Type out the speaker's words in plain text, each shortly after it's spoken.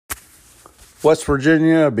West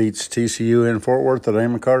Virginia beats TCU in Fort Worth at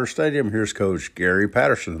Amon Carter Stadium. Here's Coach Gary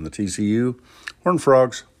Patterson and the TCU Horned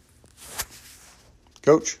Frogs.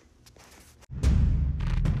 Coach.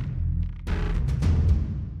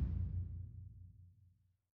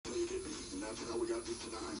 And that's how we got this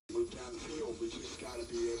tonight. Move down the field. We just got to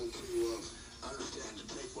be able to understand to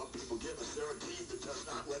take what people give us. They're a team that does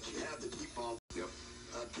not let you have the deep ball. Yep.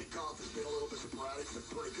 Kickoff has been a little bit sporadic, but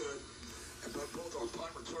pretty good. And both our punt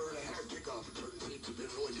return and kickoff return teams have been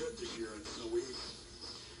really good this year. And so at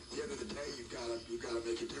the end of the day, you've got to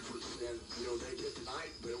make a difference. And they did tonight,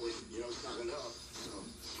 but it was it's not enough. So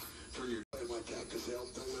for your play like that, because they'll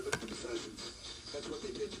limit the possessions. That's what they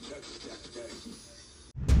did to Texas Tech today.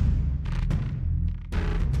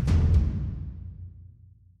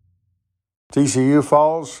 TCU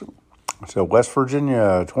falls to West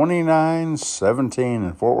Virginia 29-17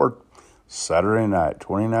 in Fort Worth Saturday night.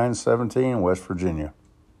 29-17 West Virginia.